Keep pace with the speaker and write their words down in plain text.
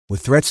With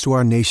threats to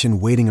our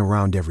nation waiting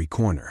around every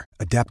corner,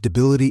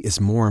 adaptability is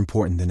more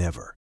important than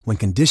ever. When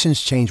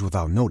conditions change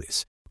without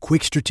notice,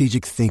 quick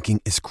strategic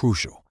thinking is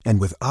crucial.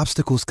 And with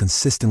obstacles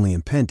consistently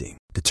impending,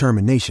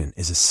 determination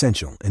is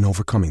essential in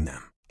overcoming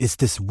them. It's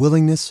this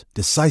willingness,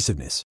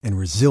 decisiveness, and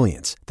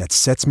resilience that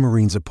sets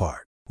Marines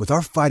apart. With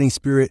our fighting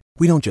spirit,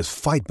 we don't just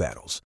fight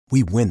battles,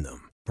 we win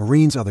them.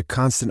 Marines are the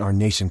constant our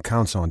nation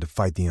counts on to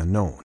fight the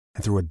unknown.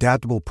 And through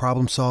adaptable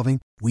problem solving,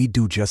 we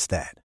do just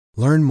that.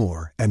 Learn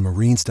more at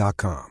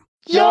marines.com.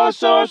 Your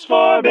source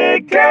for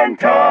Big Ten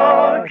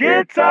talk.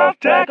 It's Off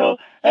Tackle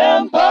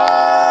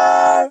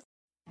Empire.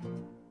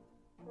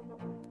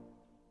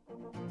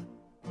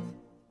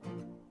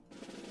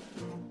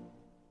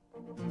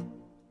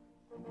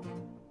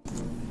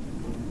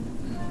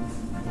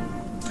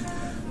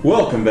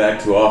 Welcome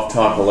back to Off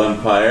Tackle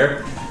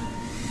Empire,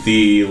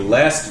 the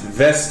last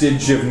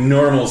vestige of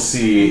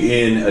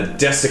normalcy in a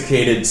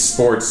desiccated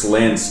sports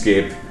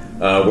landscape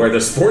where the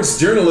sports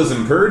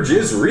journalism purge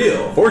is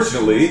real.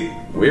 Fortunately,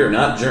 we're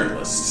not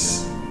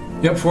journalists.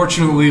 Yep,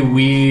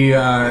 fortunately,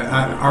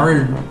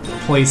 our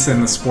place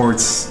in the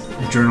sports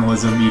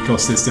journalism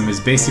ecosystem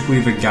is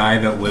basically the guy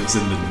that lives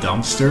in the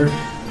dumpster.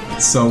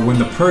 So when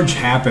the purge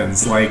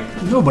happens,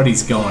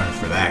 nobody's going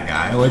for that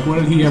guy. What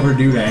did he ever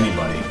do to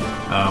anybody?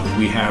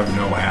 We have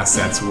no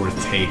assets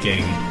worth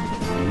taking.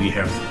 We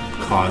have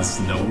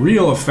caused no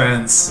real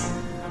offense.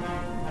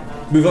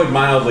 We've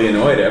mildly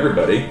annoyed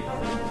everybody.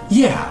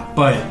 Yeah,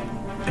 but,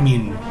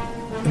 in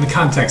the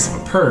context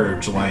of a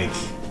purge, ain't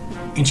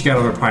you got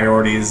other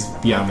priorities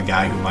beyond the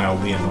guy who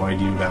mildly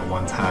annoyed you that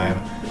one time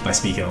by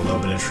speaking a little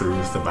bit of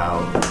truth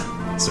about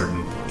a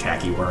certain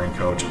khaki-wearing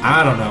coach?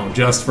 I don't know,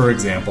 just for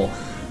example.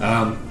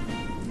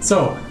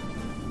 So,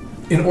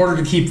 in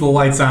order to keep the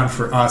lights on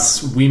for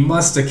us, we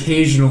must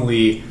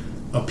occasionally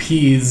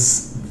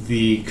appease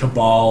the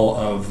cabal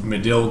of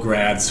Medill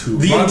grads who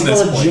run this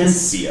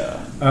place. The intelligentsia.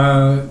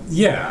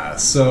 Yeah,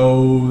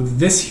 so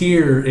this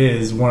here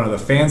is one of the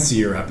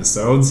fancier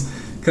episodes,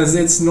 because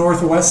it's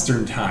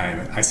Northwestern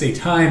time. I say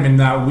time and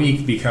not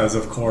week because,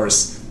 of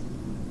course,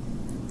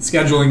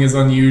 scheduling is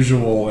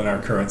unusual in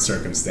our current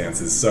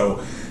circumstances.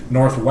 So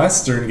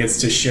Northwestern gets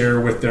to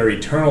share with their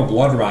eternal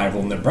blood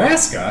rival,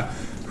 Nebraska,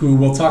 who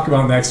we'll talk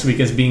about next week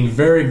as being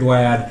very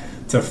glad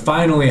to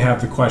finally have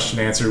the question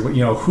answered.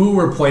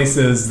 Who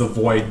replaces the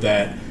void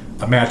that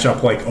a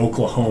matchup like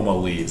Oklahoma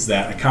leaves,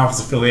 that a conference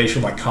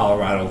affiliation like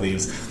Colorado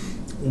leaves?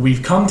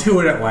 We've come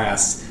to it at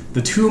last.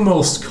 The two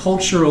most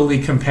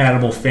culturally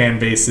compatible fan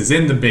bases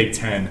in the Big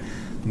Ten,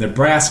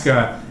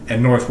 Nebraska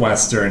and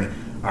Northwestern,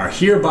 are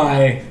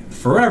hereby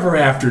forever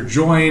after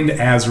joined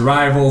as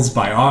rivals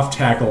by Off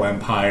Tackle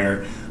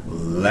Empire.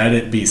 Let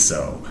it be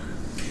so.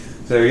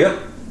 So, yep.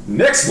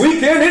 Next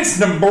weekend, it's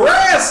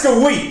Nebraska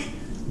week!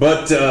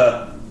 But,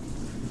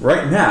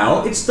 right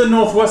now, it's the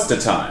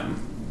Northwester time.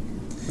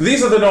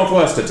 These are the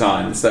Northwester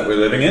times that we're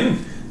living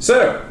in.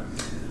 So,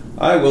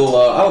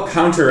 I'll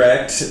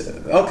counteract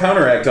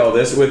all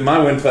this with my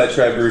Windflat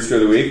Tribe Brewster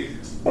of the Week.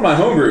 One of my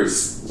home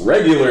brews,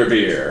 regular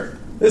beer.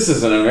 This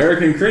is an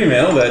American cream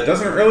ale that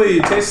doesn't really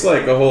taste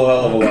like a whole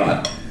hell of a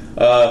lot.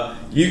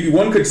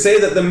 One could say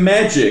that the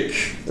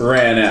magic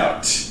ran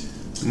out.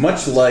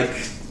 Much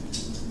like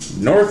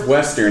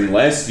Northwestern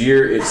last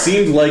year, it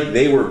seemed like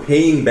they were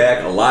paying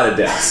back a lot of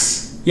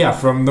debts. Yeah,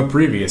 from the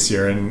previous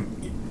year. And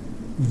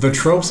the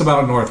tropes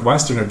about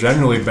Northwestern have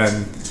generally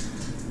been,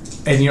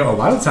 and a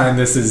lot of time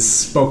this is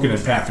spoken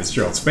in Pat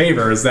Fitzgerald's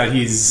favor, is that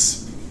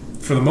he's,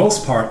 for the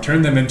most part,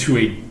 turned them into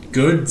a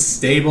good,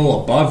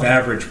 stable,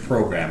 above-average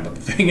program. But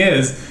the thing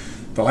is,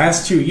 the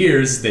last 2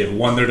 years, they've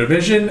won their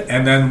division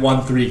and then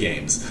won 3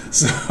 games.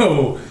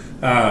 So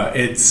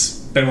it's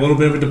been a little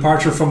bit of a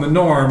departure from the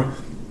norm.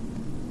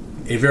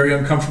 A very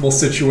uncomfortable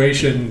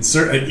situation,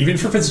 even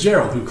for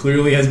Fitzgerald, who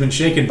clearly has been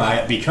shaken by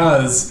it,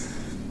 because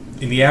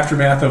in the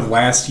aftermath of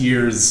last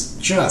year's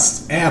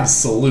just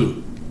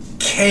absolute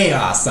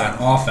chaos on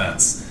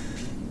offense,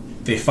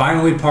 they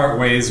finally part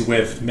ways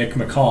with Mick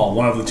McCall,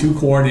 one of the 2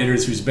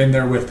 coordinators who's been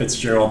there with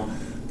Fitzgerald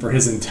for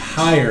his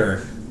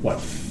entire,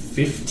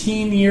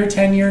 15-year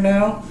tenure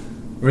now?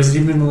 Or is it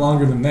even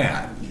longer than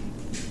that?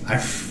 I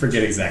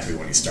forget exactly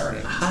when he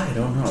started. I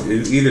don't know.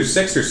 Either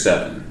 6 or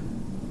 7.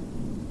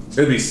 It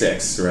would be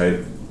 6, right?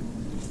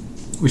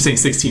 We're saying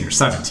 16 or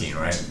 17,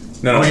 right?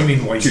 No, I mean,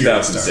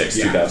 2006,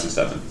 yeah.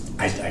 2007.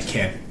 I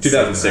can't.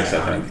 2006,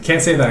 I think.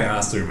 Can't say that I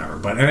honestly remember.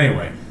 But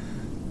anyway,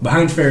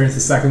 behind Ferentz, the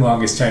second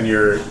longest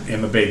tenure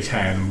in the Big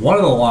Ten, one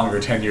of the longer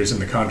tenures in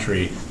the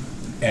country,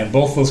 and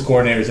both those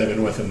coordinators have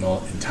been with him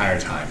the entire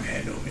time.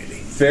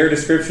 Fair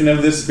description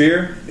of this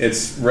beer?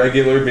 It's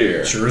regular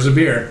beer. Sure is a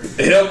beer.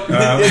 Yep,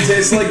 it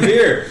tastes like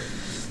beer.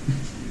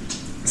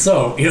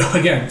 So,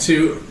 again,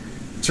 to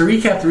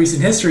recap the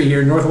recent history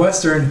here,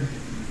 Northwestern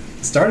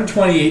started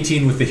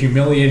 2018 with the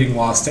humiliating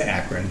loss to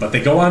Akron, but they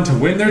go on to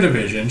win their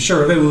division.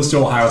 Sure, they lose to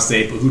Ohio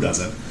State, but who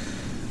doesn't?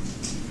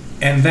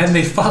 And then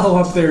they follow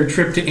up their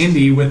trip to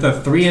Indy with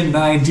a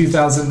 3-9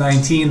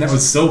 2019 that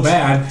was so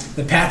bad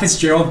that Pat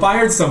Fitzgerald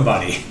fired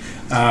somebody.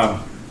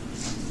 And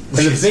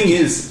the thing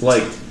is,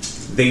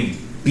 they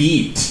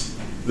beat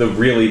the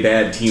really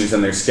bad teams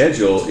on their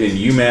schedule in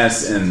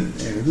UMass and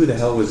who the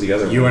hell was the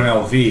other one?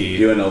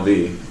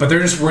 UNLV. But there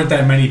just weren't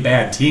that many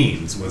bad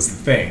teams, was the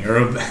thing.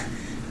 Or,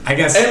 I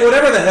guess... And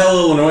whatever the hell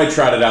Illinois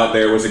trotted out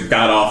there was a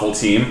god-awful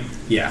team.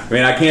 Yeah. I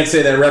mean, I can't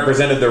say that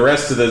represented the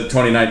rest of the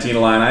 2019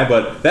 Illini,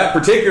 but that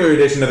particular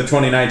edition of the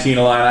 2019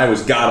 Illini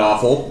was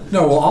god-awful.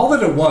 No, well, all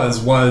that it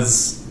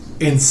was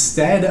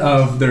instead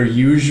of their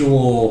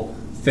usual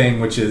thing,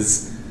 which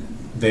is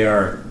they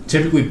are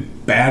typically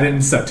bad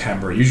in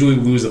September, usually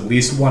lose at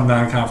least one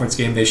non-conference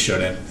game they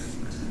shouldn't.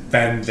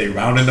 Then they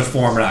round into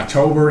form in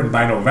October, and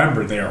by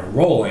November they are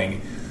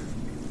rolling.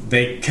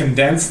 They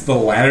condensed the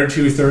latter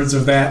two-thirds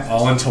of that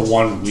all into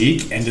 1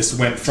 week and just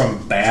went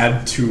from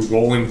bad to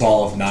rolling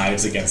ball of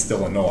knives against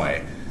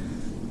Illinois.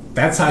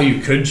 That's how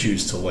you could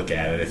choose to look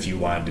at it if you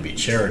wanted to be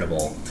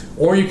charitable.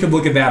 Or you could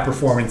look at that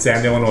performance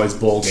and Illinois'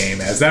 bowl game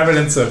as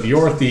evidence of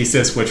your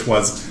thesis, which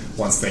was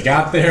once they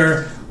got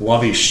there,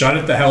 Lovie shut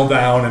it the hell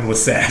down and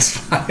was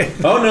satisfied.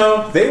 Oh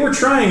no, they were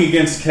trying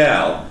against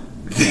Cal.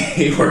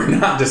 They were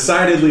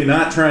decidedly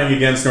not trying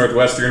against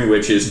Northwestern,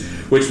 which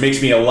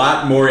makes me a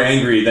lot more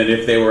angry than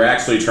if they were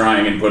actually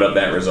trying and put up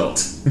that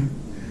result.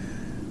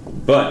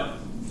 But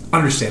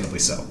understandably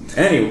so.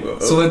 Anyway,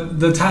 so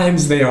the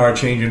times they are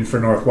changing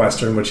for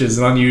Northwestern, which is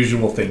an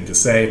unusual thing to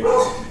say.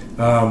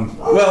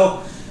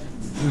 Well,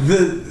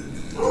 the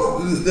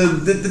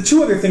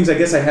two other things I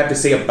guess I have to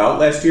say about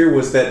last year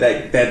was that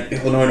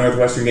Illinois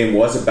Northwestern game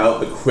was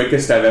about the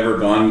quickest I've ever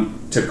gone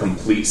to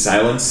complete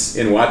silence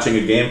in watching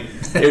a game.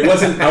 It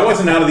wasn't. I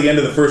wasn't out of the end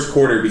of the first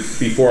quarter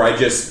before I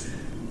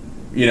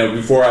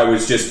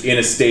was just in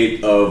a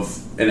state of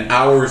an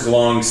hours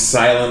long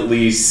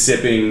silently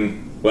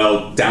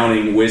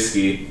downing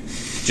whiskey,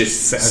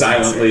 just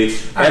silently.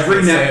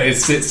 Every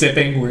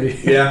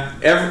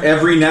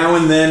now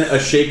and then a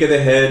shake of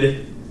the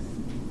head.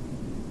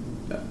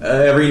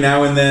 Every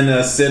now and then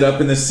a sit up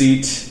in the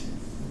seat,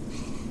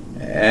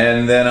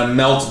 and then a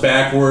melt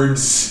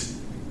backwards,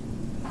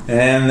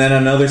 and then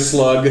another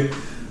slug.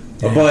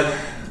 But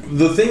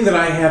the thing that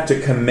I have to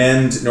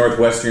commend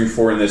Northwestern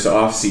for in this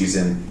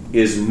offseason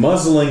is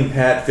muzzling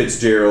Pat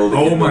Fitzgerald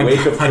in the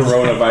wake of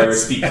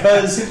coronavirus,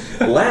 because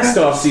last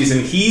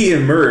offseason he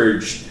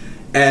emerged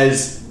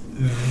as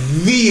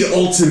the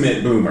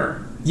ultimate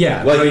boomer.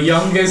 Yeah, like the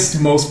youngest,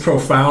 most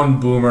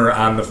profound boomer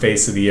on the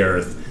face of the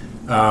earth.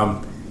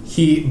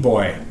 You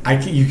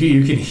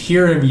can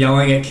hear him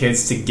yelling at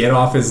kids to get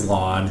off his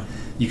lawn.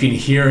 You can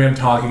hear him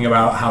talking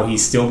about how he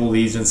still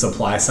believes in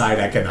supply-side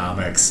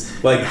economics.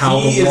 Like,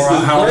 he is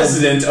the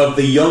president of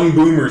the Young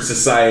Boomer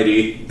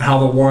Society. How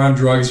the war on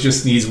drugs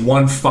just needs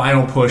one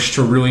final push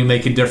to really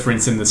make a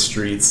difference in the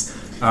streets.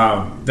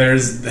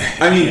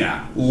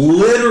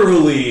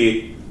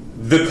 Literally,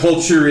 the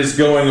culture is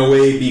going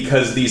away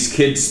because these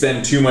kids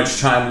spend too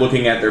much time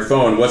looking at their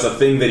phone was a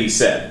thing that he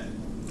said.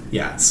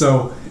 Yeah,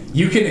 so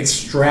you can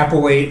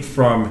extrapolate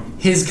from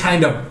his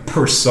kind of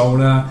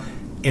persona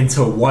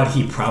into what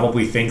he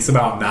probably thinks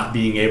about not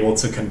being able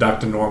to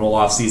conduct a normal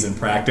off-season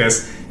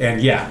practice.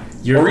 And yeah,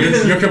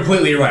 you're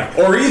completely right.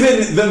 Or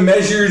even the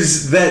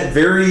measures that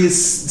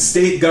various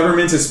state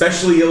governments,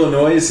 especially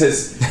Illinois,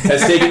 has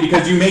taken,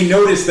 because you may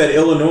notice that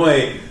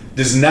Illinois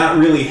does not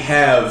really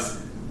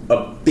have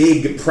a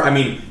big...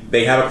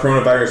 they have a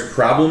coronavirus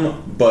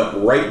problem,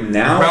 but right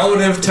now,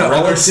 relative to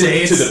other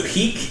states, to the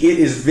peak, it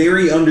is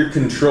very under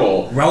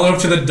control.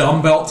 Relative to the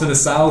dumb belt to the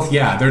south,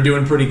 yeah, they're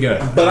doing pretty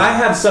good. But I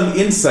have some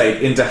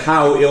insight into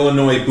how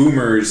Illinois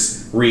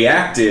boomers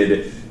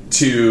reacted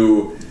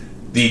to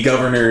the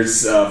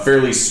governor's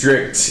fairly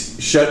strict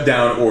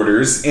shutdown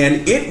orders,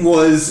 and it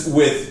was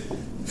with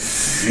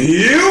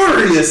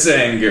furious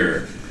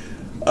anger.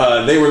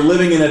 They were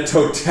living in a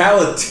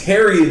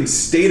totalitarian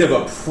state of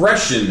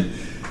oppression.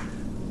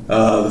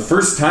 The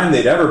first time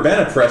they'd ever been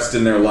oppressed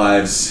in their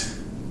lives.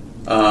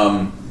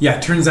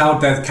 It turns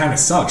out that kind of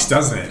sucks,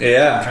 doesn't it?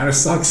 Yeah. It kind of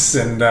sucks,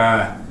 and...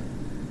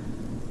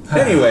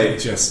 anyway,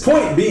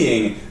 point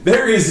being,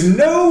 there is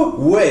no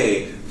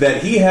way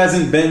that he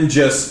hasn't been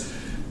just...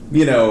 that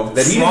he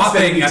didn't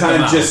spend any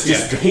time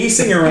just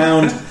pacing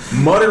around,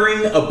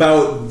 muttering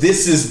about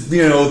this is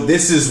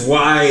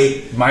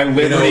why my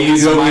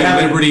liberties,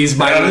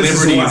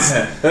 This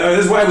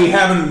is why we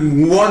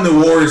haven't won the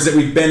wars that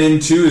we've been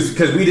into, is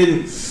because we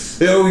didn't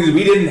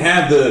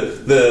have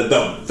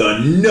the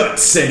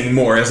nuts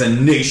anymore as a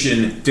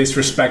nation.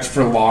 Disrespect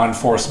for law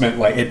enforcement,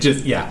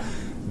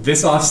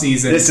 this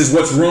offseason. This is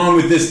what's wrong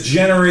with this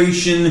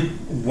generation.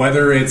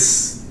 Whether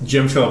it's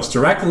Jim Phillips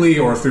directly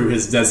or through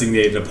his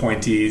designated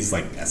appointees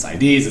like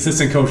SIDs,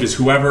 assistant coaches,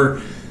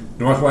 whoever,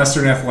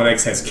 Northwestern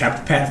Athletics has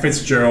kept Pat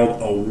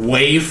Fitzgerald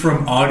away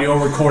from audio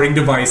recording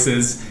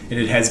devices, and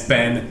it has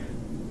been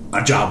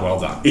a job well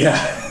done.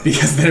 Yeah.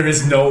 Because there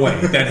is no way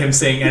that him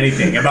saying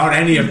anything about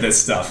any of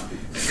this stuff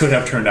could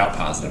have turned out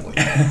positively.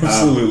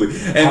 Absolutely.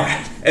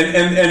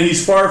 And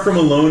he's far from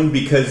alone,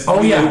 because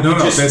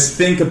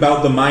think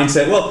about the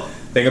mindset. Well,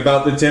 think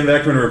about the Tim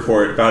Beckman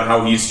report about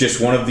how he's just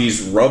one of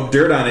these rub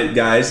dirt on it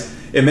guys.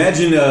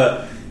 Imagine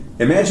a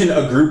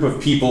group of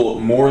people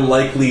more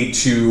likely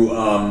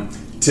to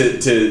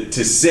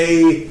to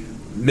say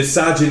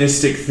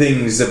misogynistic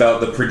things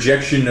about the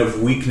projection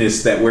of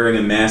weakness that wearing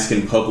a mask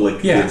in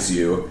public gives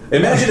you.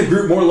 Imagine a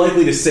group more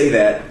likely to say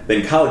that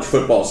than college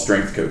football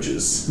strength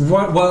coaches.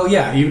 Well,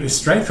 yeah,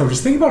 strength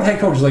coaches. Think about head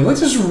coaches. Like, let's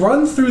just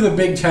run through the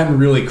Big Ten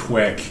really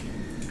quick.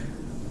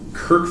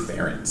 Kirk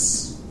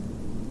Ferentz.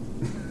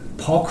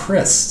 Paul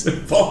Chryst.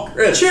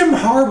 Jim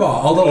Harbaugh.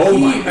 Although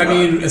I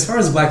mean, as far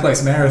as the Black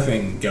Lives Matter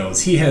thing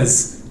goes, he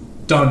has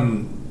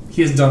done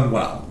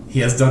well.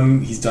 He's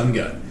done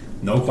good.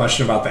 No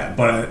question about that.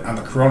 But on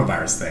the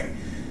coronavirus thing,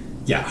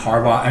 yeah,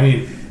 Harbaugh. I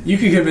mean, you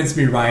could convince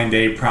me Ryan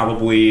Day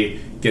probably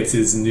gets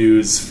his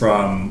news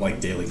from like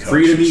Daily Coach.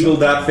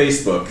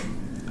 FreedomEagle.Facebook.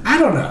 I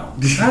don't know.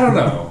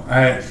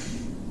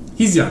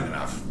 He's young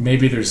enough.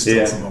 Maybe there's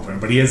still some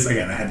open, but he is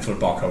again a head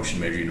football coach in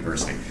a major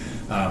university.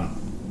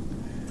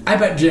 I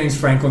bet James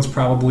Franklin's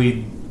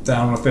probably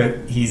down with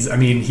it. He's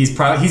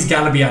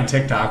got to be on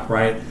TikTok,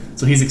 right?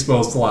 So he's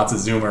exposed to lots of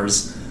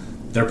Zoomers.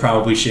 They're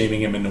probably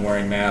shaming him into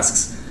wearing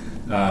masks.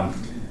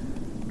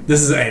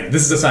 This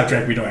is a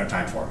sidetrack we don't have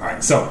time for. All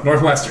right, so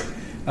Northwestern.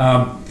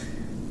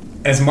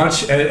 As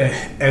much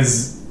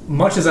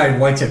as I'd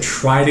like to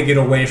try to get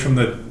away from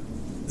the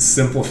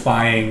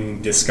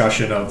simplifying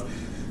discussion of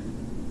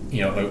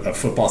a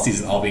football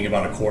season all being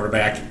about a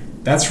quarterback,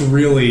 that's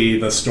really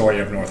the story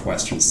of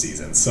Northwestern's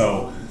season.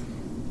 So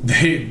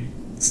they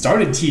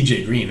started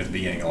T.J. Green at the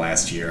beginning of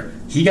last year.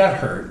 He got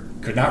hurt,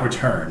 could not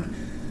return.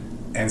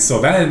 And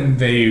so then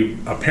they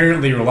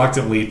apparently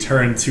reluctantly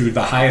turned to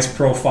the highest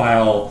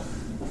profile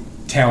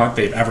talent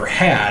they've ever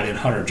had in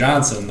Hunter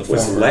Johnson.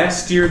 Was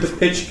last year the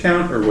pitch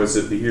count, or was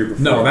it the year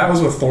before? No, that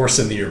was with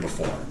Thorson the year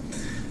before.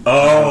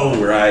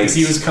 Oh, right. Because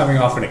he was coming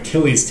off an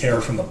Achilles tear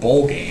from the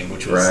bowl game,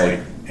 which was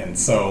and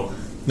so,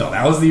 no,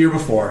 that was the year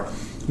before.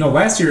 No,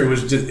 last year it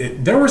was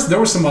just there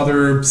was some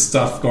other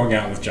stuff going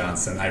on with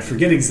Johnson. I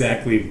forget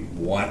exactly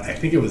what. I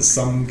think it was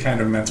some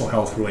kind of mental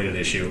health related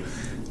issue.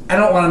 I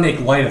don't want to make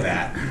light of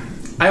that.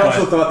 I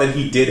also thought that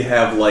he did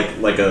have like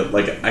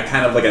a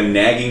kind of like a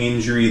nagging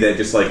injury that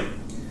just like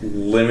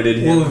limited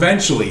him. Well,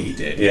 eventually he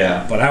did.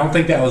 Yeah. But I don't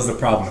think that was the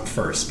problem at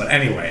first. But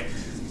anyway,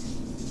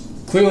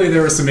 clearly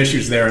there were some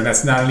issues there, and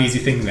that's not an easy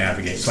thing to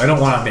navigate. So I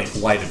don't want to make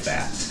light of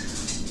that.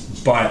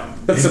 But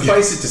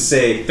suffice it to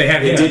say, it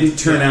didn't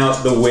turn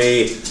out the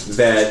way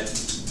that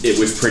it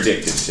was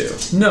predicted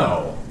to.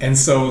 No. And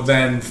so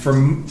then for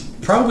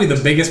probably the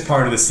biggest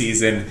part of the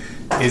season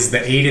is the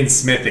Aiden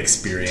Smith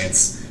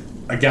experience.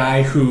 A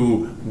guy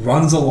who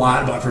runs a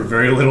lot but for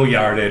very little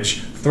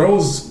yardage,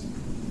 throws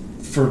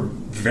for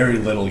very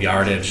little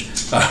yardage.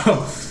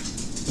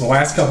 The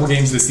last couple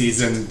games of the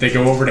season, they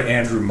go over to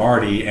Andrew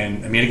Marty,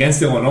 and I mean,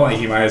 against Illinois,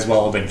 he might as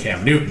well have been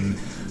Cam Newton,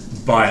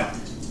 but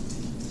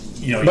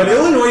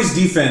Illinois'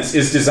 defense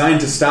is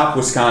designed to stop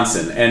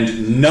Wisconsin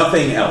and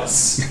nothing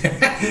else.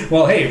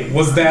 Well, hey,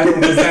 was it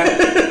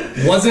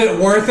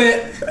worth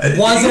it?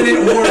 Wasn't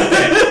it worth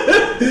it?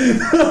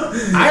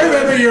 I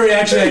remember your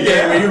reaction to that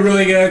game. Are you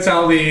really going to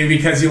tell me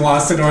because you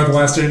lost to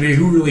Northwestern?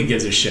 Who really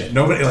gives a shit?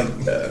 Nobody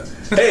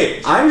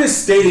Hey, I'm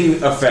just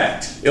stating a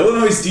fact.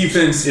 Illinois'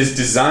 defense is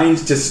designed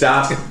to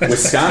stop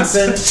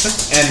Wisconsin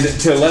and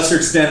to a lesser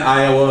extent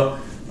Iowa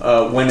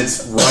when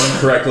it's run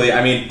correctly.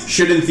 I mean,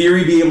 should in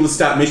theory be able to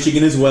stop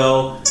Michigan as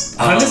well.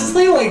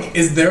 Honestly,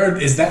 is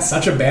that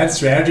such a bad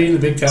strategy in the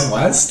Big Ten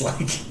West?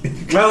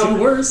 Do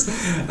worse.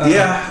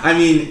 Yeah, I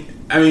mean,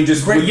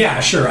 just great. Yeah,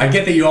 sure. I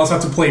get that you also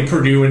have to play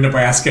Purdue and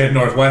Nebraska and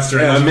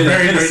Northwestern.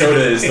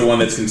 Minnesota is the one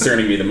that's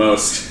concerning me the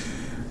most.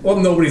 Well,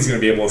 nobody's going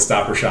to be able to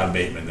stop Rashad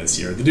Bateman this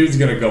year. The dude's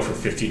going to go for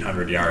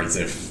 1,500 yards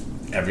if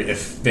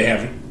they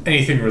have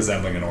anything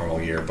resembling a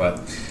normal year. But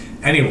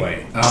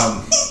anyway,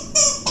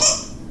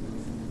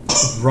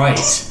 right.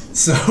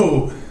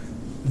 So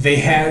they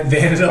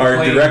ended up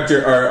playing.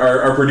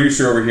 Our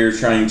producer over here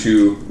is trying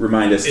to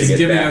remind us. Is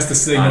giving us the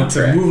signal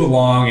to move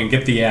along and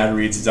get the ad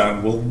reads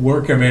done. We'll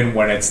work them in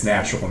when it's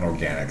natural and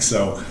organic.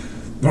 So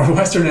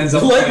Northwestern ends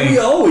up like playing, we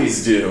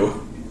always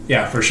do.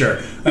 Yeah, for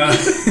sure.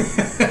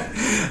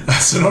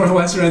 So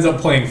Northwestern ends up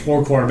playing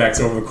 4 quarterbacks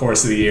over the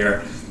course of the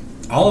year.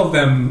 All of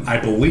them, I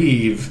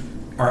believe,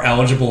 are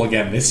eligible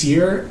again this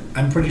year.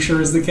 I'm pretty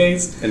sure is the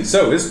case. And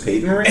so is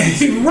Peyton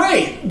Ramsey.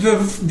 Right.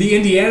 The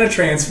Indiana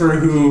transfer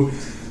who,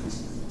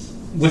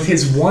 with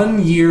his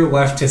 1 year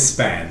left to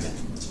spend,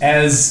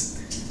 as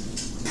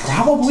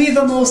probably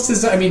the most,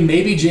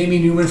 maybe Jamie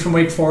Newman from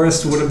Wake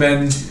Forest would have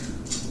been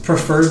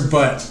preferred,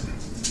 but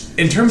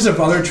in terms of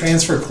other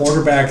transfer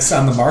quarterbacks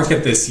on the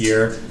market this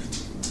year,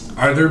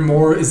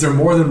 is there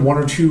more than 1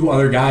 or 2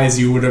 other guys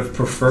you would have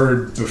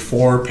preferred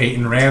before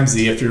Peyton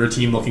Ramsey if you're a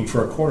team looking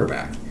for a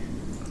quarterback?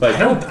 I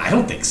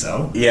don't think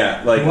so.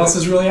 Yeah, who else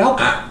is really out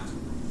there?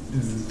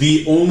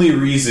 The only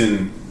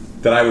reason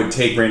that I would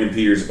take Brandon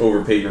Peters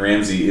over Peyton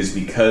Ramsey is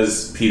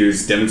because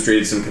Peters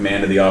demonstrated some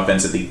command of the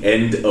offense at the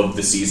end of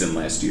the season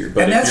last year.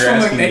 But and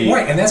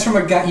that's from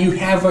a guy. You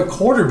have a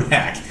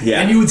quarterback,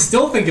 and you would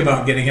still think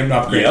about getting him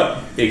upgraded.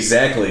 Yep,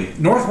 exactly.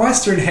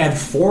 Northwestern had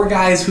 4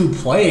 guys who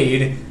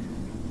played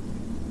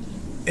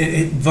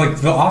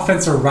like the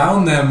offense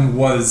around them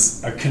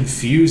was a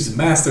confused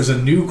mess. There's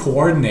a new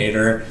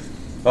coordinator.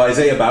 Well,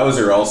 Isaiah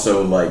Bowser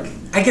also, like...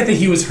 I get that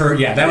he was hurt.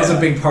 Yeah, that was a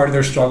big part of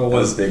their struggle.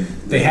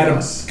 They had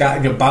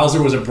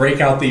Bowser was a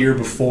breakout the year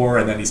before,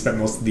 and then he spent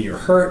most of the year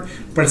hurt.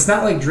 But it's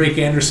not like Drake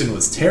Anderson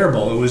was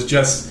terrible. It was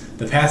just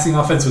the passing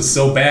offense was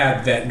so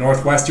bad that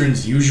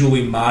Northwestern's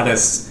usually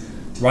modest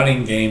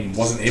running game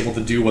wasn't able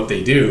to do what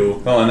they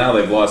do. Well, and now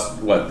they've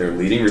lost, their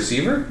leading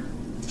receiver?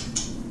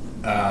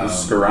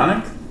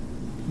 Skoranek?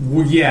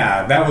 Well,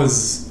 yeah, that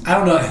was... I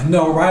don't know.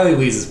 No, Riley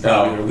Lees is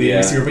probably their leading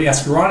receiver. But yeah,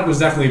 Skoranek was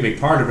definitely a big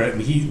part of it.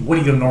 And what,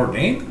 he go to Notre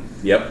Dame?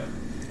 Yep.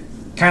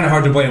 Kind of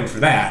hard to blame him for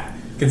that,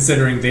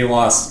 considering they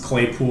lost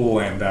Claypool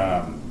and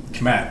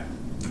Kmet,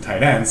 the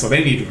tight end, so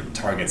they needed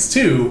targets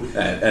too.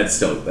 That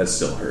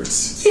still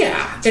hurts.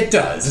 Yeah, it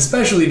does,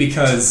 especially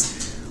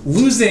because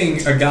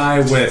losing a guy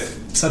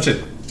with such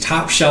a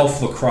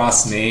top-shelf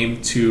lacrosse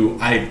name to,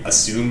 I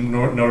assume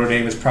Notre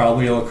Dame is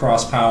probably a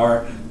lacrosse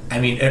power. I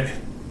mean,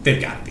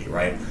 they've got to be,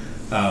 right?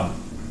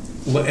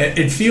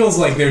 It feels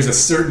like there's a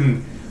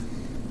certain...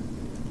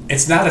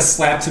 It's not a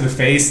slap to the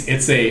face.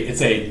 It's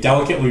a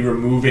delicately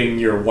removing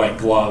your white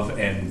glove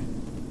and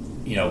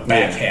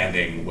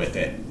backhanding with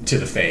it to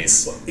the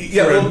face.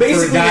 Yeah, for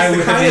basically a guy it's the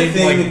with kind a of name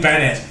thing like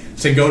Bennett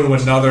to go to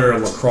another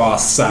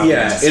lacrosse school.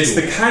 Yeah, it's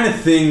the kind of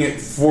thing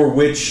for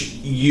which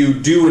you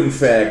do in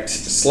fact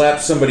slap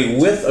somebody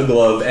with a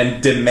glove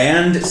and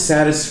demand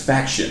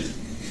satisfaction.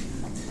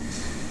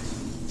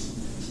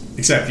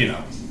 Except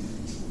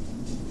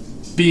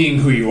being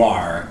who you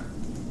are.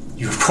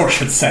 You, of course,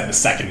 should send a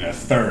second and a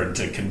third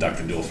to conduct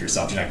a duel for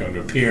yourself. You're not going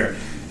to appear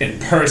in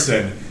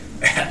person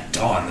at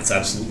dawn. That's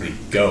absolutely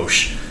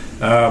gauche.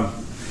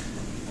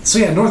 So,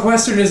 yeah,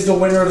 Northwestern is the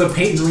winner of the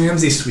Peyton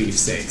Ramsey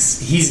sweepstakes.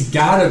 He's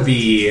got to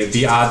be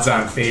the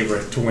odds-on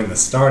favorite to win the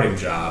starting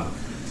job.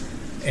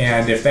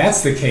 And if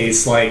that's the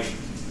case, what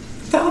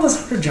the hell does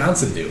Hunter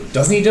Johnson do?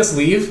 Doesn't he just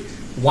leave?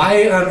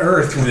 Why on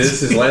earth? Is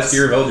this his last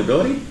year of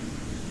eligibility?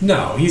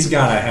 No, he's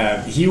got to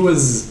have...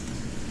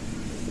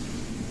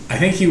 I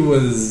think he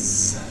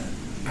was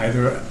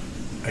either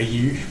a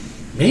year...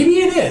 Maybe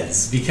it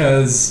is,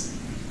 because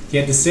he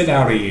had to sit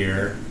out a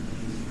year.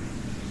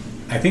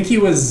 I think he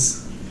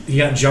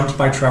got jumped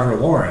by Trevor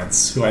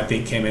Lawrence, who I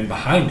think came in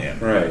behind him.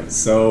 Right.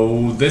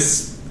 So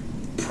this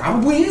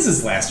probably is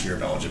his last year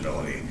of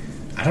eligibility.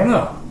 I don't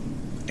know.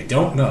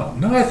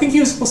 No, I think he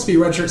was supposed to be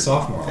a redshirt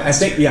sophomore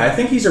last year. Yeah, I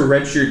think he's a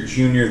redshirt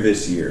junior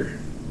this year.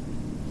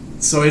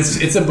 So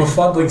it's a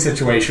befuddling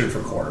situation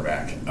for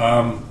quarterback.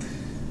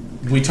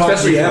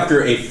 Especially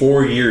after a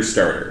 4-year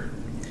starter.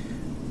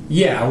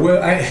 Yeah,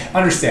 well, I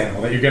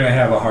understandable that you're going to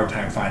have a hard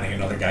time finding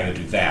another guy to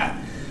do that.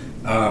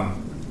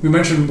 We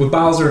mentioned with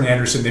Bowser and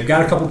Anderson, they've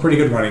got a couple pretty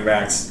good running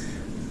backs.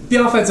 The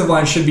offensive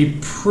line should be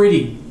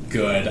pretty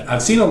good.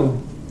 I've seen a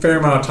fair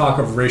amount of talk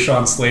of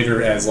Rashawn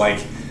Slater as an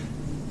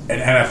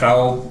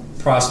NFL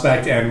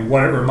prospect, and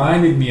what it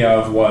reminded me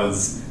of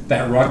was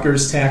that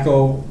Rutgers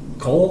tackle,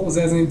 Cole, was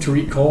that his name?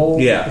 Tariq Cole?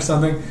 Yeah. Or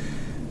something?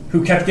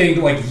 Who kept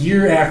getting,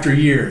 year after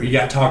year, he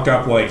got talked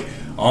up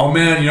oh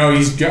man,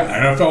 he's got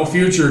NFL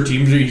future,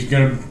 he's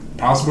going to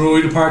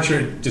possibility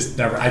departure. Just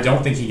never, I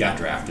don't think he got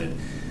drafted.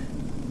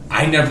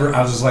 I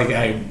was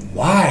just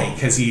why?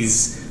 Because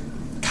he's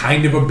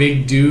kind of a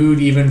big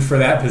dude even for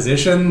that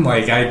position.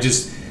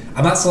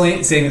 I'm not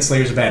saying that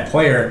Slater's a bad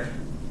player.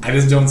 I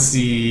just don't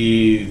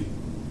see,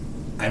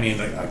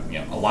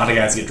 a lot of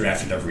guys get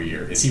drafted every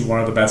year. Is he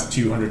one of the best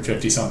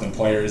 250-something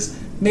players?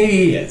 Maybe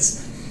he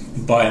is.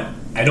 But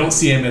I don't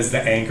see him as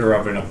the anchor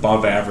of an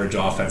above-average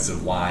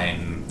offensive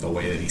line the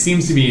way that he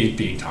seems to be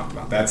being talked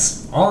about.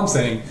 That's all I'm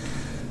saying.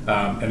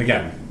 And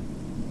again,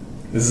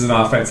 this is an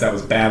offense that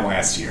was bad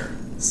last year.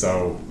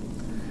 So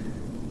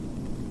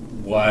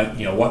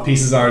what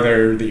pieces are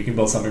there that you can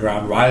build something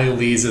around? Riley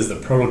Lees is the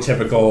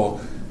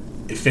prototypical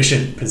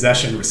efficient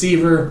possession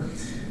receiver.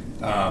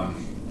 Kyrick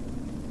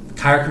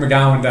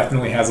McGowan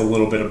definitely has a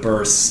little bit of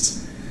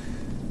burst.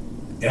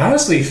 It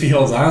honestly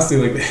feels like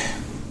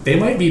they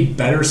might be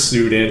better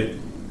suited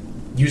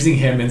using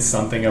him in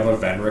something of a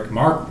Venrick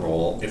Mark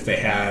role if they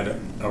had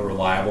a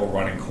reliable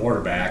running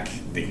quarterback.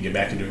 They can get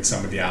back to doing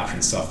some of the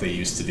option stuff they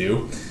used to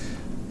do.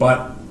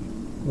 But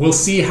we'll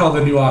see how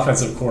the new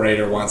offensive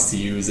coordinator wants to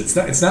use.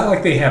 It's not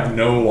like they have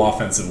no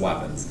offensive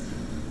weapons.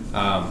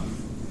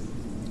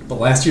 But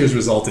last year's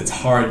result, it's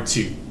hard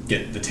to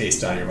get the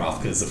taste out of your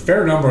mouth because a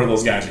fair number of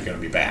those guys are going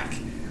to be back.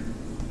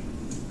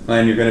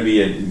 And you're going to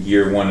be in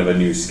year one of a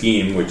new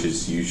scheme, which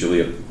is usually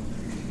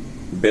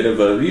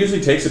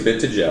usually takes a bit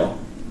to gel.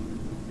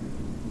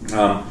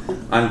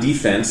 On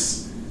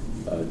defense,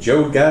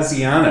 Joe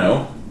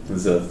Gaziano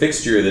was a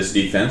fixture of this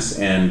defense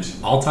and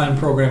all-time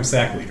program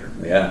sack leader.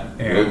 Yeah,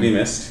 will be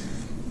missed.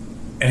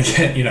 And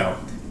again,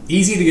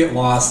 easy to get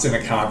lost in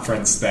a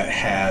conference that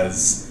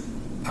has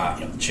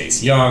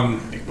Chase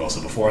Young, Nick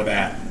Bosa before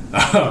that.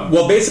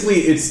 Well,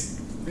 basically, it's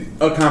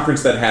a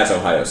conference that has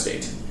Ohio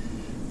State.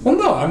 Well,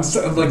 no, I'm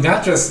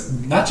not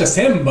just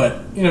him,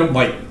 but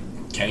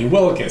Kenny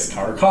Willekes,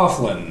 Carter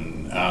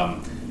Coughlin,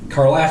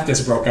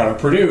 Karlaftis broke out of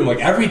Purdue. Like,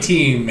 every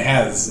team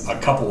has a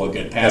couple of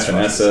good pass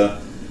rushers.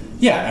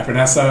 Yeah,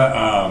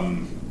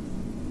 Epinesa.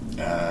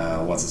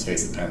 What's his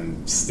face at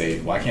Penn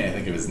State? Why can't I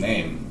think of his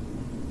name?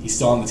 He's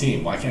still on the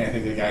team. Why can't I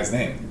think of the guy's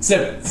name?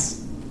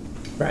 Simmons.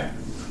 Right.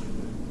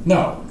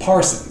 No,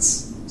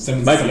 Parsons.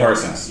 Simmons. Michael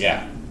Parsons.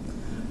 Yeah.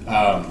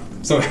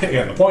 So,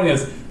 again, the point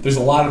is, there's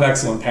a lot of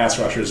excellent pass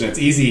rushers, and it's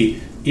easy,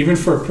 even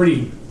for a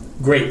pretty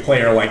great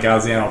player like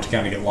Galziano, to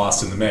kind of get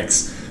lost in the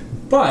mix.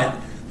 But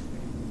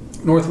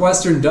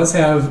Northwestern does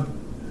have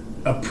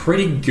a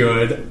pretty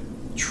good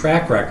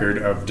track record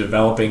of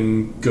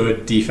developing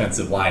good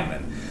defensive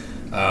linemen.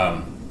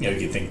 You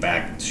can think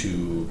back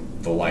to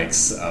the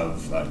likes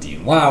of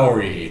Dean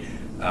Lowry,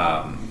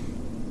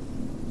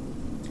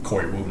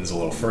 Corey Wooten's a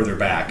little further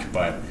back,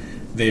 but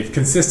they've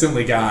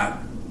consistently got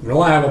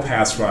reliable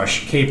pass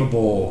rush,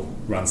 capable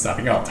run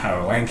stopping.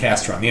 Tyler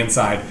Lancaster on the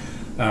inside.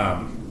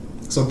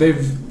 So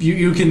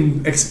you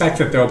can expect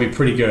that they'll be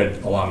pretty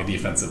good along the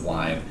defensive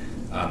line.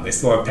 They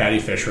still have Patty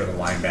Fisher in the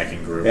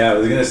linebacking group. Yeah, I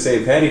was going to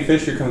say Patty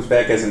Fisher comes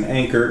back as an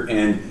anchor,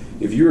 and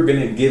if you're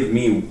going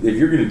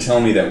to tell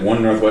me that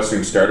one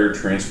Northwestern starter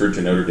transferred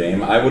to Notre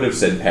Dame, I would have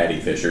said Patty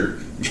Fisher.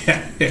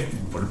 Yeah,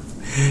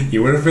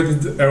 you would have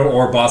been,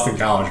 or Boston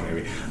College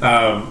maybe.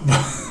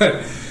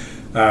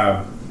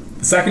 The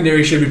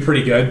secondary should be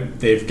pretty good.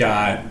 They've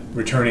got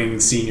returning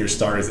senior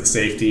starters at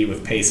safety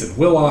with Pace and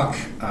Willock.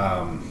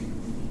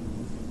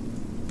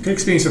 Good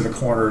experience with the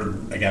corner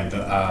again.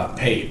 The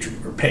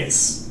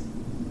Pace,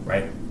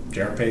 right?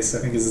 Jarrett Pace, I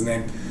think is his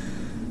name.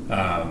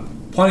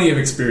 Plenty of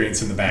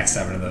experience in the back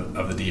seven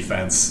of the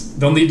defense.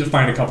 They'll need to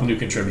find a couple new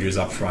contributors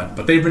up front,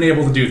 but they've been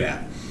able to do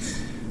that.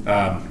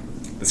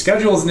 The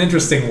schedule is an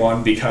interesting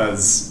one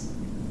because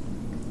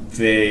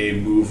they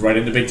move right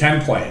into Big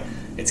Ten play.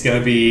 It's going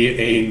to be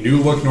a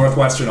new-look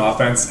Northwestern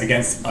offense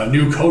against a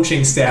new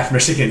coaching staff,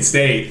 Michigan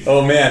State.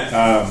 Oh, man.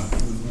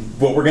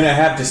 What we're going to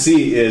have to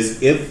see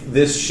is if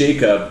this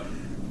shakeup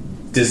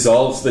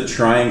dissolves the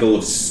triangle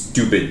of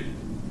stupid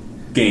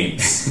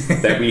games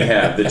that we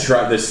have.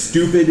 The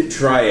stupid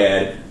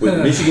triad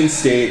with Michigan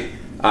State,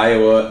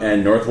 Iowa,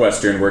 and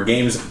Northwestern, where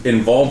games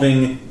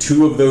involving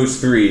two of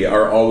those three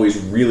are always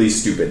really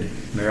stupid.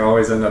 They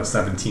always end up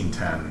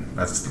 17-10.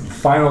 That's the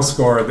final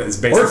score that is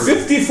basically...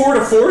 Or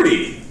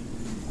 54-40.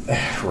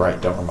 Right,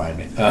 don't remind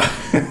me.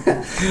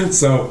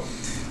 So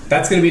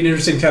that's going to be an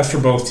interesting test for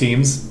both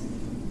teams.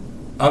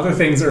 Other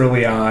things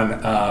early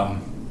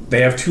on,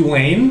 they have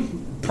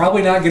Tulane,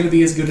 probably not going to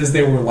be as good as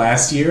they were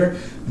last year,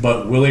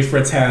 but Willie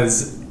Fritz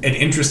has an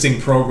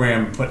interesting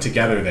program put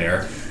together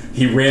there.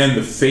 He ran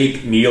the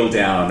fake kneel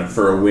down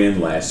for a win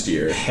last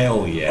year.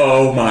 Hell yeah.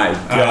 Oh my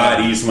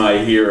God, he's my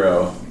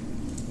hero.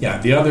 Yeah,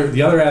 the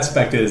other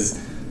aspect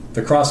is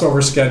the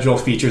crossover schedule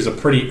features a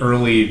pretty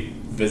early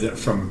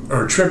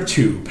trip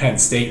to Penn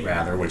State,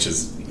 rather, which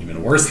is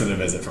even worse than a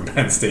visit from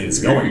Penn State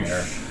is going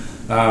there.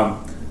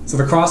 So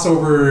the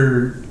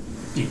crossover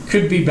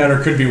could be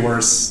better, could be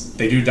worse.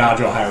 They do dodge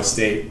Ohio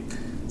State,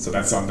 so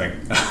that's something.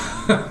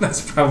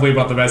 That's probably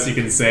about the best you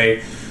can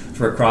say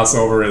for a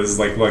crossover is,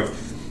 like, look,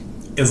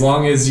 as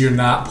long as you're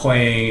not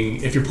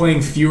playing, if you're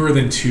playing fewer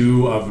than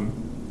two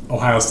of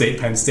Ohio State,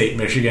 Penn State,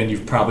 Michigan,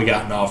 you've probably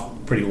gotten off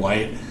pretty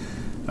light.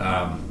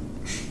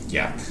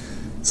 Yeah.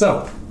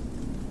 So,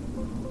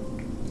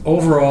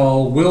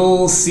 overall,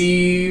 we'll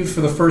see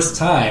for the first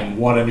time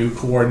what a new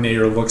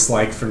coordinator looks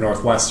like for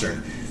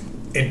Northwestern.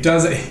 It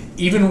does,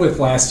 even with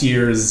last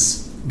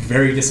year's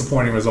very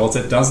disappointing results,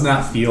 it does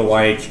not feel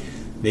like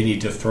they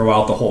need to throw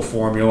out the whole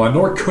formula,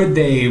 nor could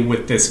they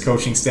with this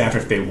coaching staff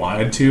if they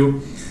wanted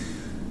to.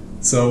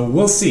 So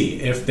we'll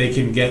see if they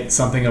can get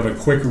something of a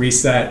quick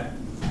reset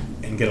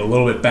and get a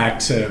little bit back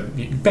to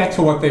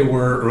what they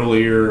were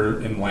earlier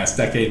in the last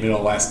decade, middle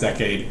of last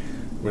decade,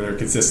 where they're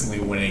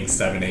consistently winning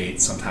 7,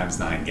 8, sometimes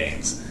 9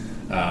 games.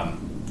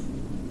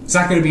 It's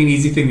not going to be an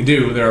easy thing to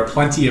do. There are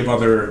plenty of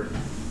other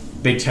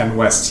Big Ten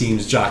West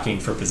teams jockeying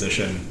for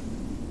position,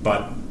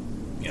 but,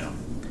 you know.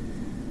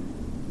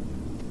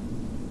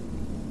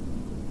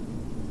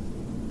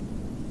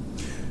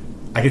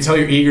 I can tell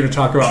you're eager to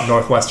talk about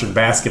Northwestern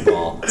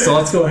basketball, so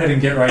let's go ahead and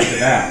get right to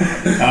that.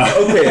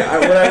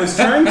 What I was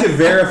trying to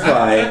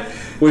verify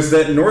was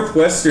that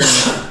Northwestern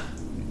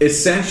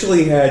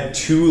essentially had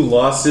 2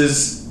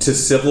 losses to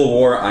Civil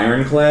War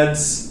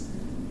ironclads.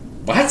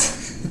 What?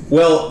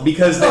 Well,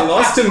 because they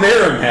lost to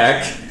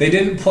Merrimack. They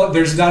didn't put.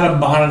 There's not a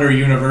Monitor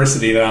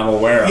University that I'm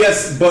aware of.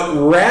 Yes, but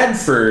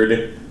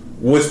Radford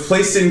was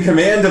placed in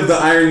command of the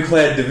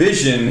Ironclad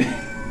Division.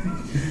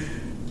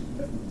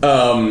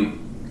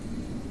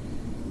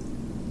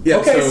 Yeah,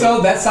 okay,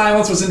 so that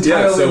silence was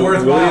entirely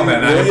worthwhile.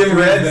 William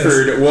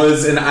Radford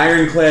was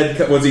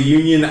a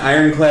Union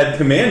Ironclad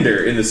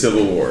commander in the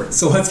Civil War.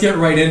 So let's get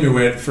right into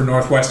it for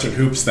Northwestern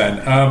hoops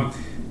then.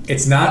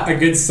 It's not a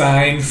good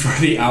sign for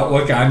the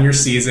outlook on your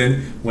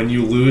season when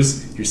you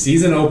lose your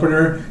season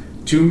opener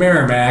to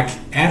Merrimack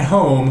at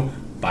home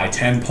by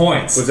 10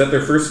 points. Was that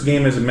their first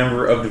game as a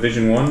member of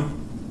Division I?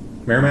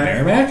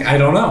 Merrimack? I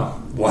don't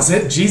know. Was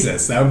it?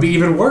 Jesus, that would be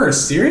even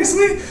worse.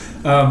 Seriously?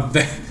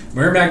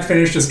 Merrimack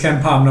finished as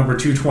KenPom number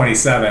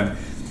 227.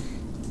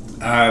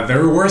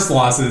 There were worse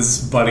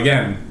losses, but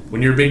again,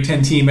 when you're a Big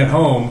Ten team at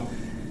home,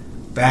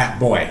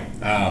 boy.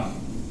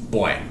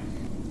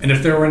 And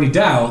if there were any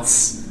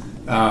doubts,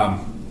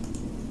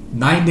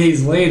 11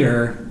 days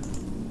later,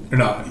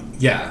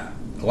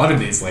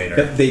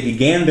 they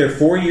began their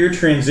 4-year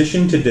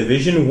transition to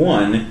Division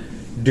I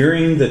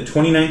during the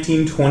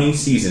 2019-20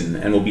 season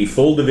and will be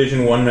full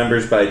Division I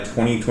members by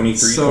 2023-24.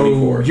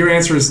 So your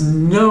answer is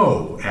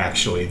no,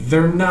 actually.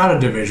 They're not a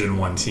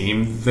Division I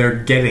team. They're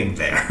getting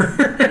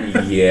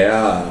there.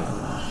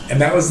 Yeah.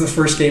 And that was the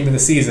first game of the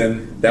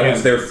season. That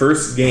was their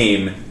first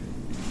game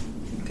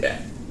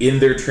in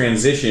their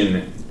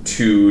transition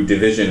to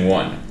Division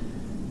I.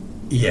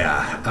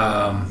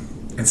 Yeah.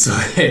 And so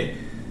they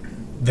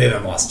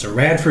then lost to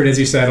Radford, as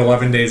you said,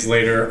 11 days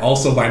later,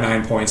 also by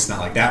 9 points. Not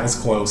like that was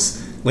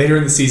close. Later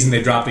in the season,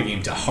 they dropped a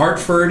game to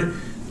Hartford.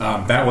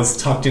 That was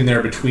tucked in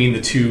there between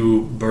the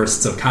two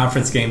bursts of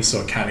conference games,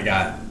 so it kind of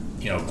got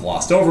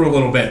glossed over a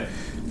little bit.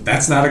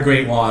 That's not a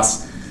great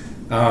loss.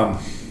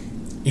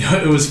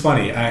 It was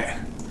funny.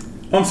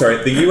 I'm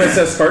sorry, the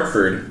USS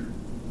Hartford.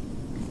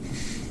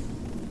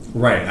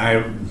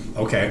 Right.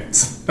 Okay.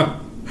 So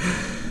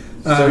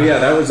yeah,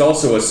 that was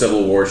also a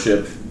Civil War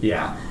ship.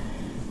 Yeah.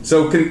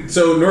 So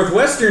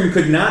Northwestern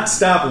could not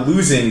stop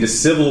losing to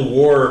Civil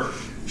War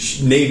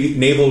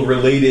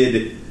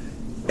naval-related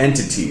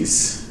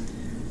entities.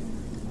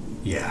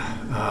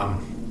 Yeah.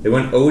 They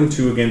went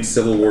 0-2 against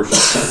Civil War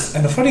ships.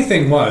 And the funny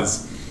thing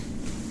was,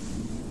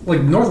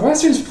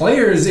 Northwestern's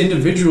players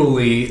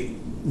individually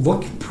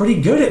look pretty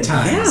good at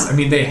times. Yeah. I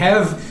mean,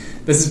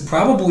 this is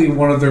probably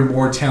one of their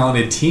more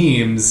talented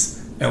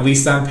teams, at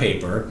least on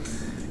paper.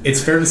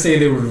 It's fair to say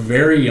they were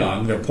very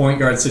young. Their point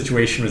guard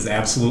situation was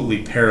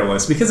absolutely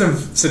perilous because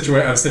of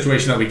a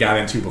situation that we got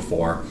into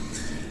before.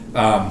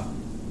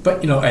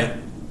 But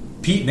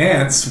Pete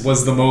Nance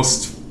was the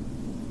most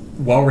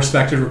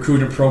well-respected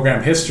recruit in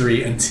program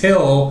history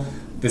until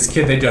this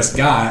kid they just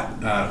got,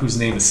 whose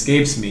name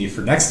escapes me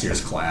for next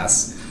year's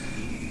class.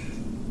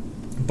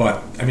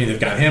 But, they've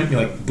got him.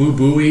 Boo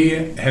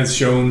Buie has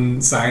shown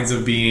signs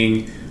of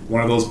being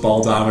one of those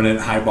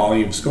ball-dominant,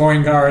 high-volume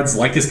scoring guards,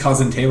 like his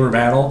cousin Taylor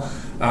Battle.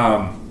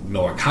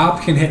 Miller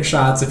Kopp can hit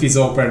shots if he's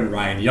open.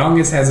 Ryan Young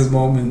has had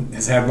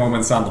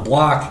moments on the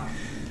block.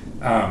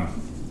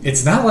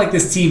 It's not like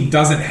this team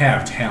doesn't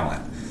have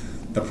talent.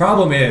 The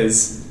problem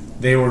is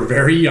they were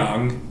very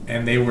young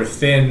and they were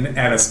thin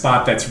at a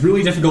spot that's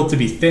really difficult to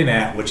be thin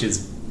at, which is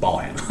ball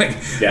handling.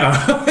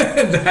 Yeah.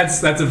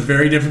 That's a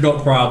very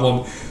difficult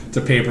problem to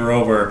paper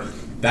over.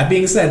 That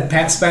being said,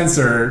 Pat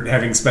Spencer,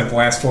 having spent the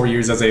last 4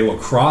 years as a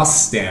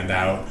lacrosse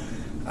standout,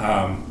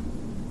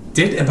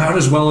 did about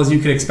as well as you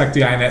could expect a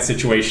guy in that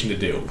situation to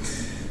do.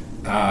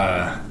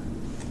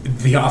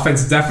 The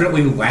offense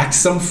definitely lacked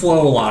some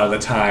flow a lot of the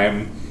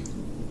time.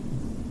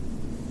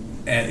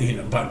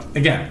 And, but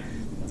again,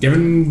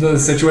 given the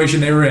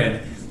situation they were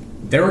in,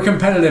 they were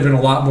competitive in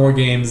a lot more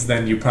games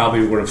than you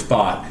probably would have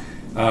thought.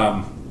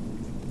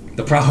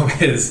 The problem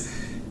is,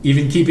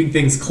 even keeping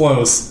things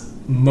close,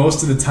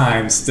 most of the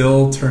time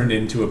still turned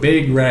into a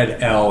big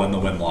red L in the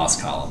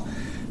win-loss column.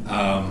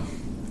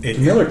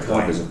 Miller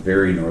Kopp is a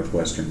very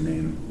Northwestern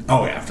name.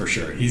 Oh yeah, for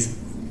sure. I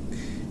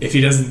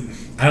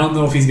don't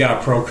know if he's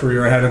got a pro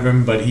career ahead of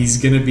him, but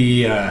he's going to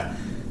be a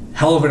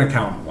hell of an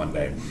accountant one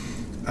day.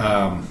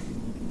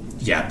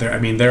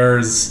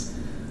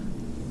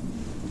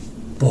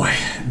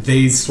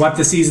 They swept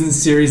the season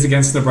series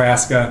against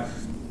Nebraska.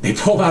 They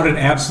pulled out an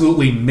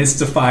absolutely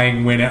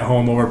mystifying win at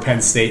home over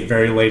Penn State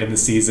very late in the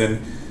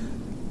season,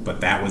 but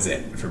that was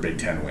it for Big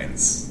Ten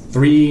wins.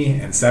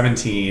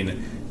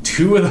 3-17,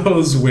 2 of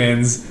those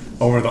wins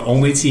over the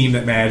only team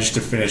that managed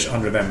to finish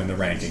under them in the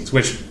rankings,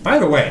 which, by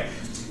the way,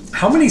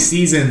 how many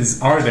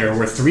seasons are there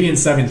where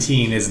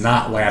 3-17 is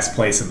not last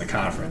place in the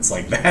conference?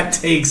 That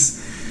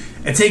takes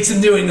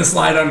some doing to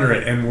slide under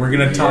it, and we're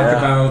gonna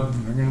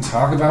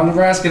talk about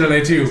Nebraska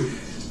today too.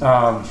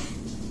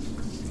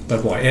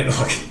 But boy,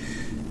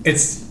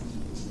 it's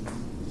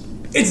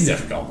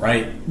difficult,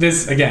 right?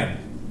 This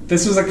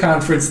was a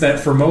conference that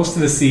for most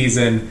of the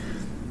season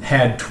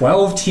had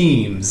 12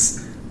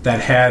 teams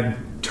that had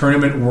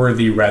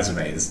tournament-worthy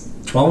resumes.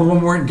 12 of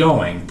them weren't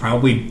going.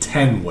 Probably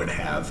 10 would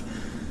have.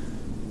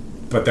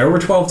 But there were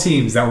 12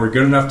 teams that were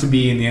good enough to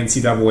be in the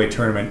NCAA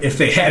tournament if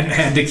they hadn't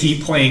had to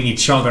keep playing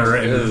each other.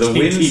 And the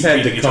wins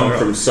had to come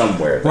from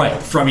somewhere.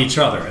 Right, from each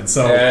other. And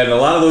a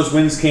lot of those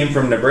wins came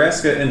from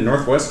Nebraska and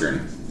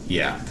Northwestern.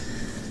 Yeah.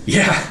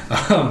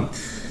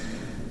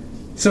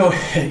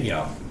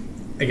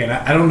 Again,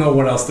 I don't know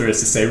what else there is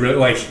to say.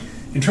 Really,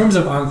 in terms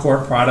of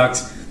on-court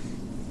product,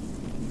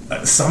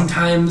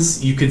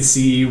 sometimes you could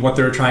see what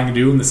they were trying to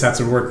do and the sets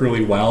would work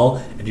really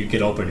well and you'd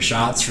get open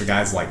shots for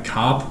guys like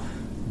Kopp.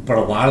 But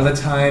a lot of the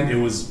time,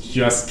 it was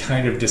just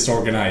kind of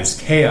disorganized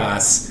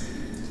chaos.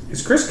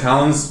 Is Chris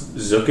Collins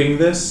zooking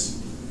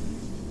this?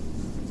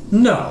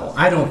 No,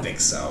 I don't think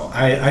so.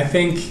 I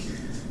think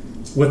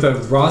with a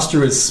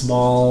roster as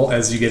small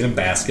as you get in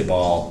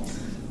basketball,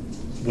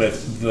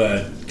 with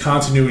the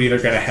continuity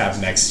they're going to have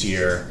next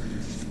year,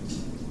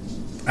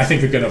 I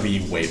think they're going to be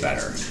way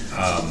better.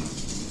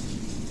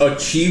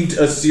 Achieved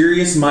a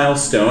serious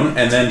milestone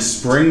and then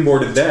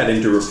springboarded that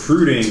into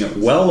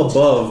recruiting well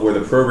above where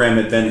the program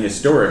had been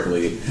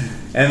historically,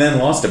 and then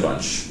lost a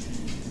bunch.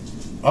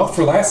 Well,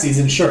 for last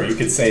season, sure, you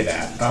could say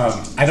that.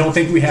 I don't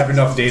think we have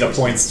enough data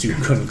points to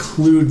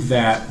conclude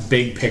that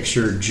big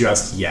picture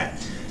just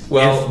yet.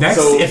 Well,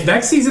 if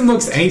next season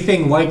looks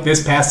anything like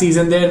this past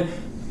season did,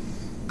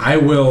 I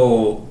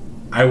will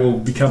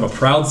become a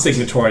proud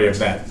signatory of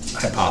that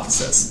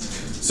hypothesis.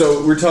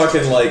 So we're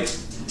talking like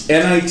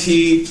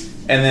NIT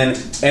and then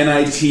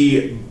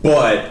NIT,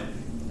 but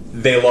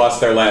they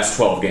lost their last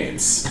 12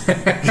 games.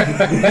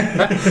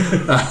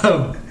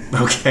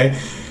 Okay.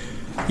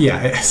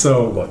 Yeah,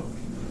 so look.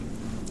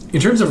 In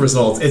terms of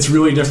results, it's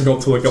really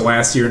difficult to look at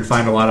last year and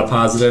find a lot of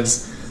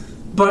positives.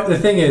 But the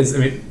thing is, I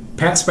mean,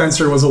 Pat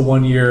Spencer was a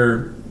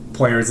one-year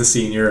player as a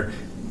senior,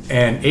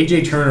 and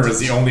A.J. Turner is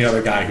the only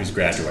other guy who's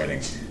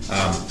graduating.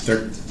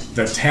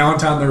 The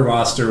talent on their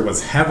roster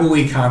was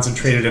heavily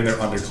concentrated in their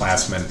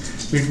underclassmen.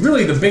 I mean,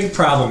 really, the big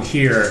problem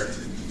here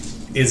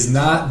is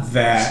not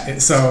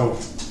that. So,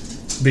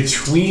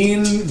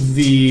 between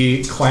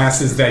the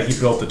classes that he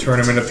built the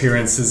tournament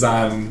appearances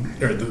on,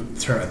 or the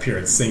tournament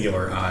appearance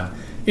singular on,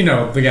 they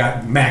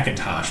got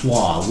McIntosh,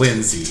 Law,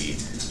 Lindsay,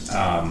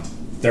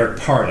 Derek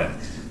Pardon.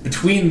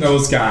 Between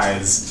those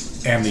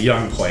guys and the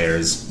young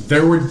players,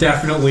 there were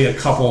definitely a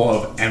couple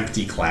of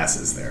empty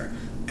classes there.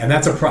 And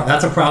that's a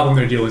problem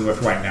they're dealing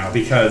with right now,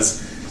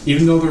 because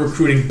even though they're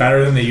recruiting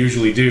better than they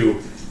usually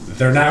do,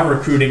 they're not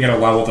recruiting at a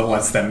level that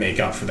lets them make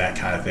up for that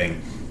kind of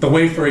thing. The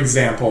way, for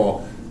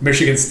example,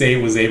 Michigan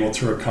State was able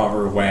to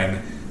recover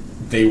when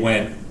they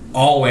went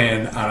all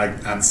in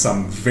on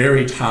some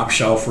very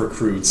top-shelf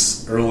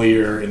recruits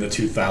earlier in the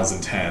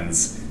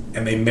 2010s,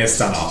 and they missed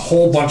on a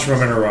whole bunch of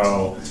them in a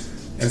row,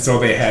 and so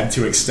they had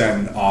to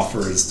extend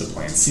offers to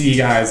Plan C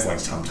guys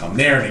like Tum Tum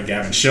Nairn and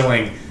Gavin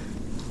Schilling.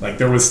 Like,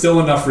 there was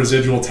still enough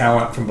residual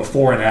talent from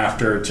before and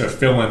after to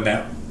fill in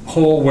that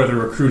hole where the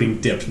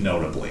recruiting dipped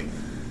notably.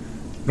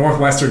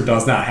 Northwestern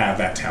does not have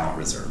that talent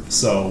reserve.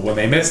 So when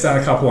they missed on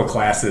a couple of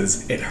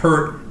classes, it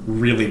hurt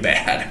really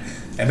bad.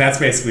 And that's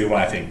basically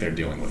what I think they're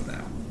dealing with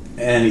now.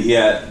 And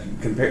yet,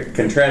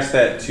 contrast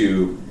that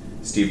to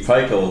Steve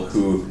Peichel,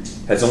 who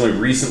has only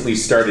recently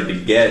started to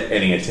get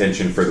any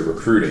attention for the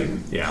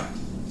recruiting. Yeah.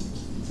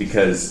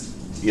 Because,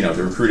 the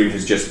recruiting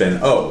has just been,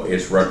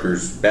 it's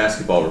Rutgers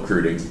basketball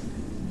recruiting.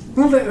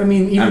 Well,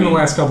 the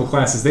last couple of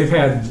classes, they've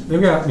got,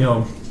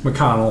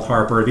 McConnell,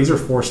 Harper. These are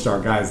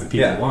 4-star guys that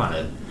people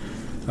wanted.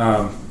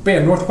 But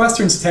yeah,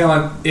 Northwestern's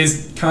talent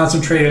is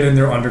concentrated in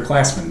their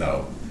underclassmen,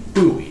 though.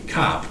 Bowie,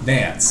 Kopp,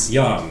 Nance,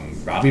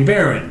 Young, Robbie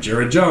Barron,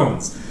 Jared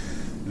Jones.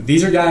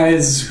 These are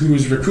guys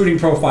whose recruiting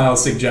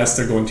profiles suggest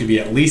they're going to be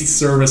at least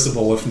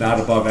serviceable, if not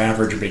above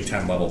average, Big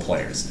Ten level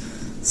players.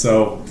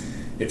 So,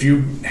 if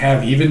you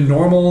have even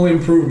normal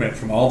improvement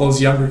from all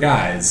those younger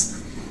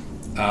guys,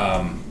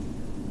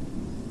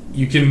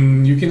 you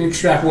can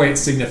extrapolate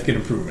significant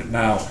improvement.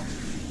 Now,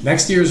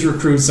 next year's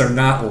recruits are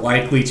not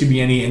likely to be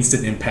any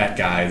instant impact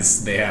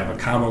guys. They have a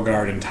combo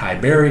guard in Ty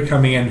Berry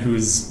coming in,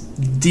 who's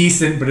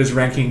decent, but his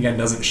ranking again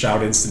doesn't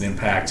shout instant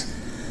impact.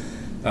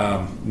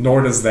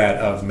 Nor does that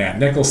of Matt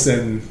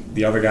Nicholson,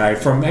 the other guy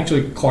from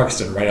actually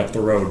Clarkston, right up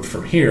the road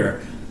from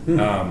here.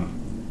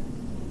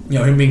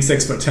 Him being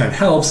 6'10"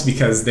 helps,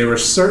 because they were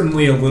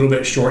certainly a little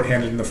bit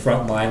shorthanded in the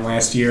front line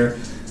last year.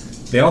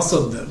 They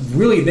also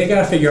they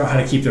got to figure out how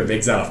to keep their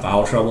bigs out of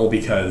foul trouble,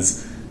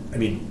 because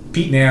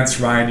Pete Nance,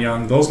 Ryan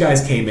Young, those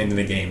guys came into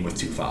the game with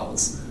 2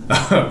 fouls,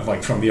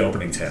 like from the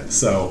opening tip.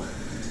 So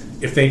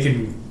if they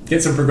can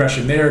get some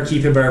progression there,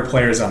 keep the better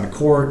players on the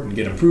court, and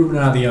get improvement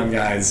out of the young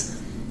guys,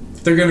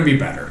 they're going to be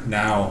better.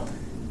 Now,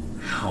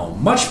 how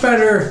much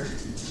better?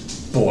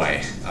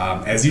 Boy,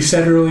 as you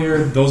said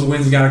earlier, those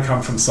wins got to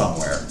come from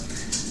somewhere.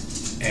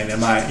 And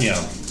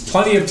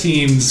plenty of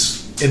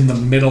teams in the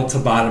middle to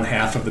bottom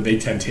half of the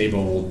Big Ten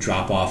table will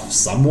drop off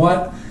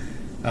somewhat.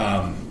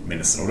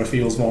 Minnesota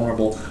feels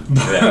vulnerable,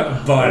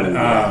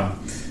 but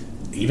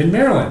even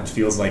Maryland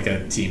feels like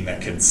a team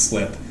that could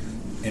slip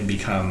and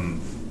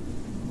become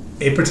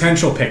a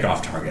potential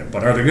pickoff target.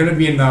 But are there going to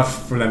be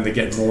enough for them to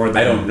get more than...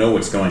 I don't know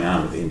what's going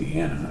on with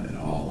Indiana at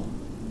all.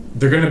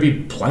 They're going to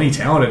be plenty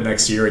talented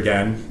next year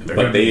again.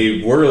 But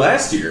they were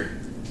last year.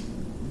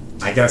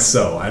 I guess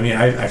so.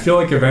 I feel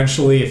like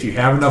eventually, if you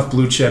have enough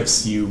blue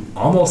chips, you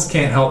almost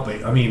can't help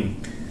it.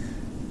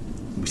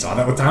 We saw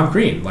that with Tom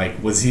Crean.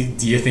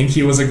 Do you think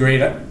he was a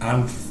great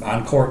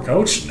on-court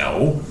coach?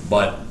 No.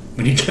 But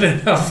when you get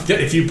enough...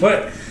 If you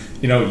put...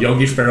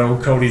 Yogi Ferrell,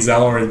 Cody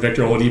Zeller, and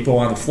Victor Oladipo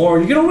on the floor,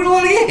 you're going to win a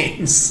lot of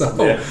games.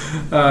 So,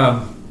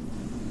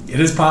 it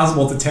is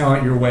possible to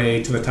talent your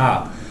way to the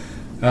top.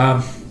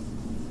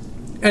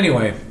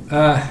 Anyway,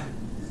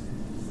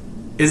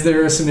 is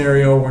there a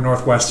scenario where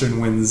Northwestern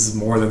wins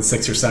more than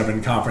 6 or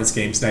 7 conference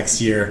games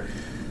next year?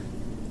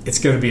 It's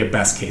going to be a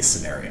best-case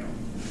scenario.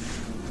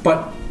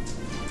 But,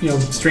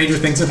 stranger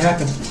things have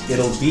happened.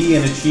 It'll be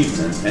an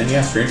achievement. And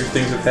yeah, stranger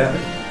things have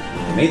happened.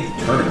 They made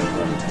the tournament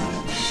one time.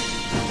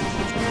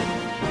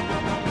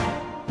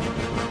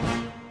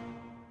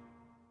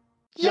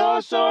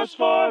 source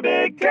for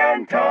Big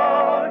Ten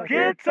talk.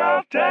 It's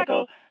Off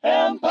Tackle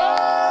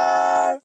Empire.